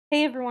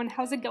Hey everyone,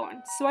 how's it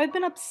going? So I've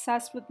been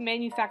obsessed with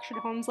manufactured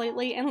homes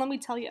lately, and let me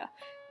tell you,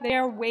 they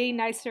are way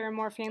nicer and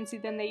more fancy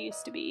than they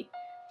used to be.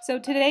 So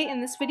today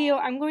in this video,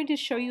 I'm going to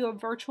show you a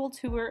virtual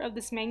tour of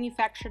this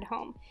manufactured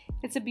home.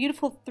 It's a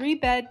beautiful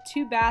 3-bed,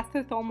 2-bath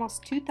with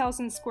almost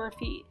 2,000 square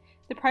feet.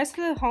 The price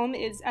for the home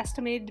is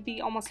estimated to be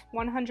almost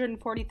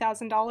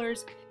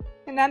 $140,000,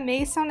 and that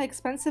may sound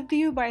expensive to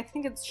you, but I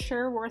think it's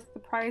sure worth the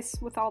price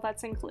with all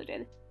that's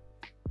included.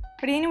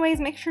 But anyways,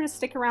 make sure to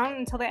stick around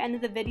until the end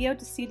of the video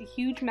to see the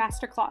huge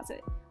master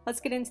closet. Let's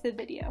get into the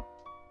video.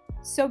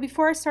 So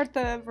before I start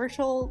the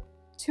virtual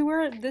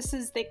tour, this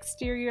is the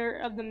exterior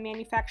of the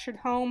manufactured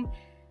home.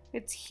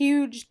 It's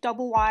huge,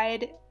 double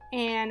wide,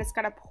 and it's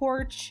got a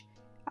porch.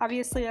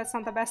 Obviously that's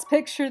not the best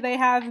picture they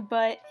have,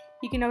 but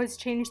you can always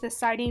change the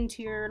siding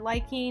to your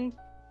liking.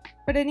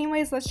 But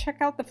anyways, let's check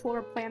out the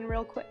floor plan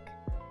real quick.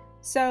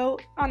 So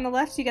on the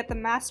left you get the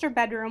master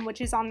bedroom,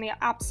 which is on the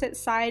opposite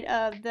side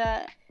of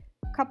the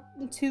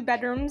 2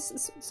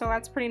 bedrooms, so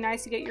that's pretty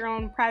nice. You get your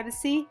own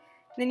privacy. And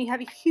then you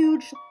have a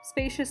huge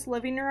spacious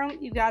living room.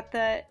 You got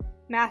the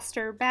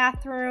master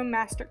bathroom,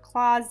 master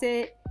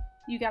closet,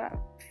 you got a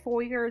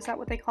foyer, is that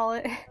what they call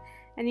it?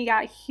 And you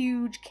got a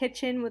huge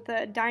kitchen with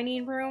a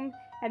dining room,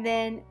 and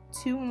then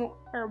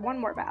one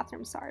more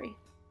bathroom, sorry.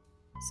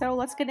 So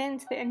let's get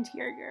into the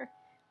interior.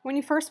 When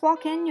you first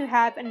walk in, you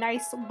have a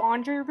nice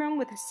laundry room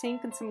with a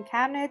sink and some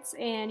cabinets,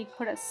 and you can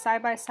put a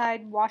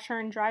side-by-side washer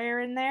and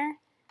dryer in there.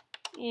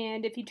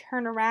 And if you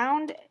turn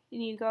around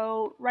and you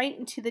go right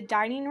into the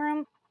dining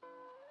room,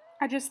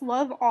 I just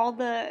love all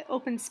the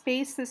open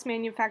space this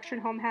manufactured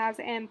home has,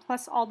 and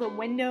plus all the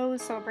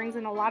windows, so it brings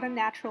in a lot of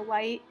natural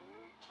light.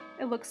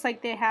 It looks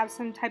like they have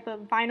some type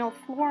of vinyl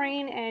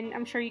flooring, and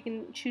I'm sure you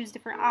can choose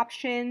different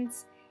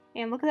options.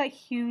 And look at that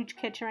huge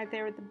kitchen right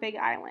there with the big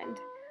island.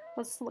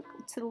 Let's look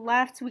to the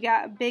left. We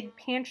got a big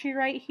pantry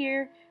right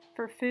here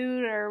for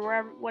food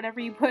or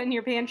whatever you put in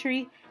your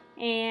pantry.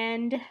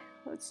 And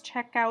let's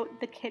check out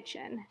the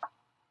kitchen.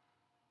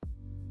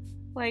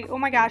 Like, oh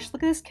my gosh,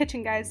 look at this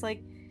kitchen, guys.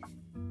 Like,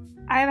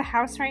 I have a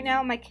house right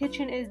now. My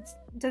kitchen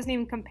doesn't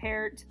even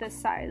compare to this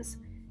size.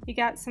 You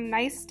got some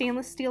nice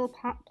stainless steel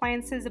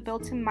appliances, a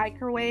built-in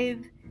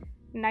microwave,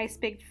 nice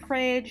big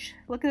fridge.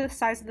 Look at the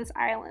size of this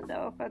island,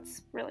 though.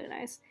 That's really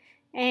nice.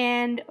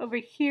 And over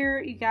here,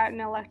 you got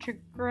an electric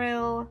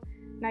grill,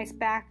 nice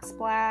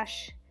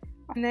backsplash.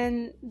 And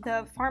then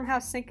the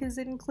farmhouse sink is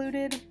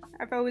included.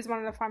 I've always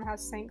wanted a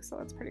farmhouse sink, so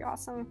that's pretty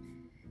awesome.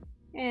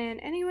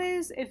 And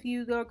anyways, if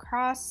you go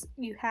across,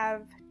 you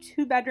have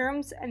 2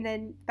 bedrooms and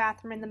then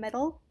bathroom in the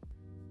middle.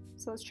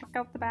 So let's check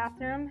out the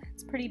bathroom.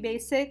 It's pretty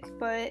basic,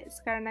 but it's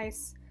got a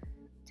nice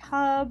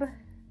tub.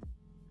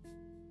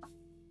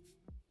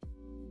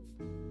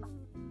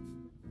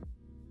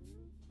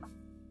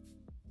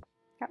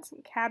 Got some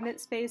cabinet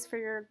space for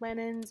your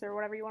linens or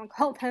whatever you want to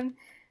call them.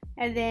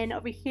 And then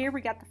over here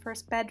we got the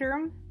first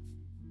bedroom,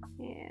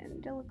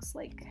 and it looks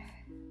like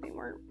they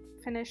weren't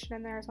finished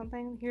in there or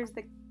something. Here's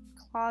the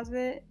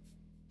closet,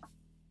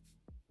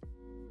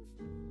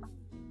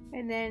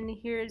 and then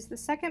here's the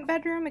second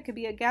bedroom. It could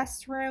be a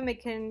guest room,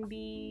 it can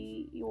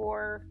be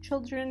your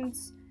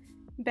children's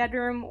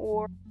bedroom,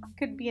 or it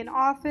could be an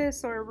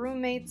office or a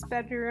roommate's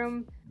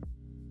bedroom.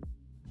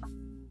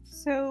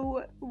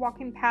 So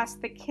walking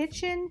past the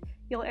kitchen,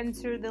 you'll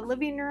enter the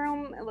living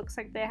room. It looks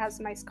like they have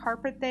some nice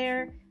carpet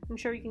there. I'm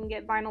sure you can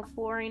get vinyl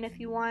flooring if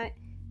you want.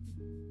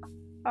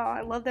 Oh,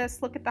 I love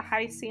this. Look at the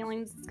high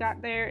ceilings it's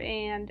got there,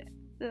 and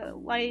the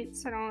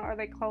lights. I don't know, are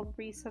they called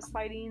recessed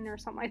lighting or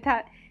something like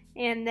that?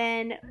 And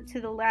then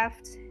to the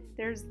left,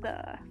 there's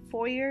the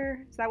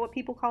foyer. Is that what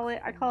people call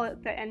it? I call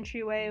it the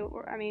entryway,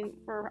 or I mean,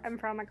 where I'm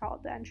from, I call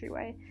it the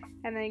entryway.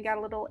 And then you got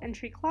a little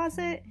entry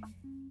closet.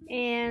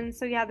 And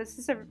so yeah, this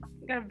is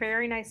got a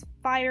very nice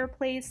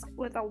fireplace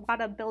with a lot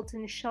of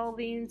built-in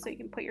shelving, so you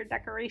can put your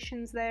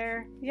decorations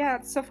there.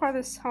 Yeah, so far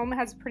this home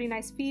has pretty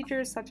nice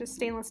features such as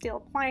stainless steel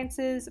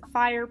appliances,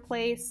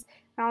 fireplace.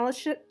 Now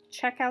let's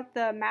check out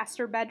the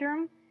master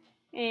bedroom,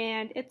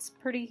 and it's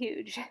pretty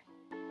huge.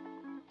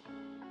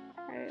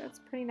 Alright, that's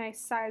a pretty nice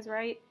size,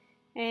 right?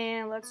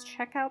 And let's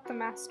check out the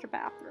master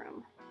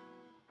bathroom.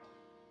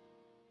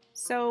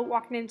 So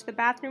walking into the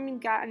bathroom, you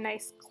got a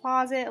nice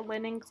closet, a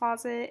linen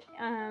closet.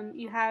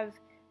 You have,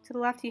 to the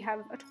left, you have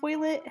a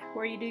toilet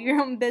where you do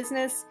your own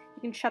business.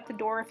 You can shut the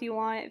door if you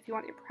want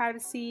your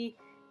privacy.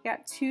 You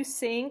got 2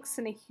 sinks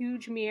and a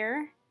huge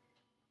mirror.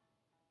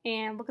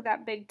 And look at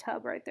that big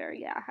tub right there.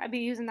 Yeah, I'd be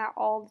using that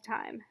all the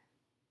time.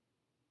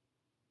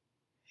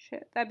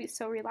 Shit, that'd be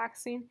so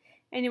relaxing.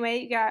 Anyway,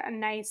 you got a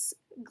nice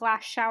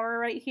glass shower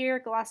right here,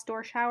 glass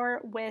door shower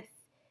with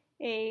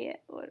a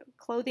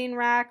clothing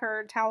rack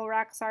or towel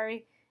rack,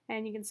 sorry,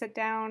 and you can sit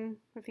down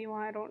if you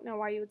want. I don't know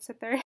why you would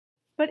sit there.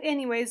 But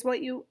anyways,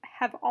 what you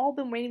have all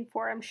been waiting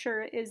for, I'm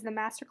sure, is the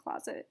master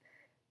closet.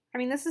 I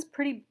mean, this is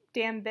pretty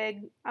damn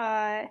big.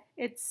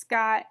 It's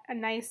got a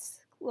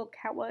nice little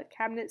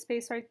cabinet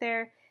space right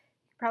there.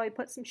 You could probably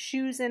put some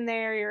shoes in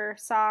there, your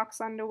socks,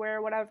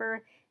 underwear,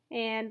 whatever.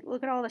 And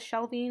look at all the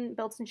shelving.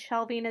 Built-in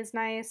shelving is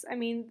nice. I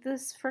mean,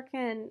 this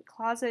freaking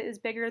closet is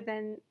bigger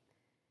than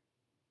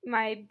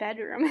my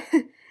bedroom.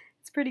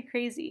 It's pretty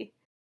crazy.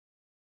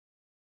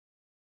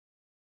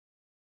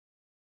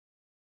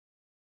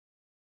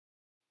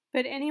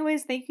 But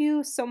anyways, thank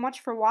you so much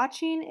for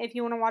watching. If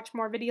you want to watch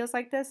more videos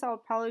like this, I'll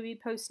probably be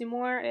posting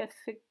more if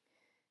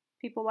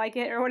people like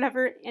it or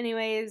whatever.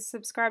 Anyways,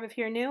 subscribe if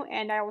you're new,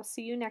 and I will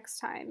see you next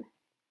time.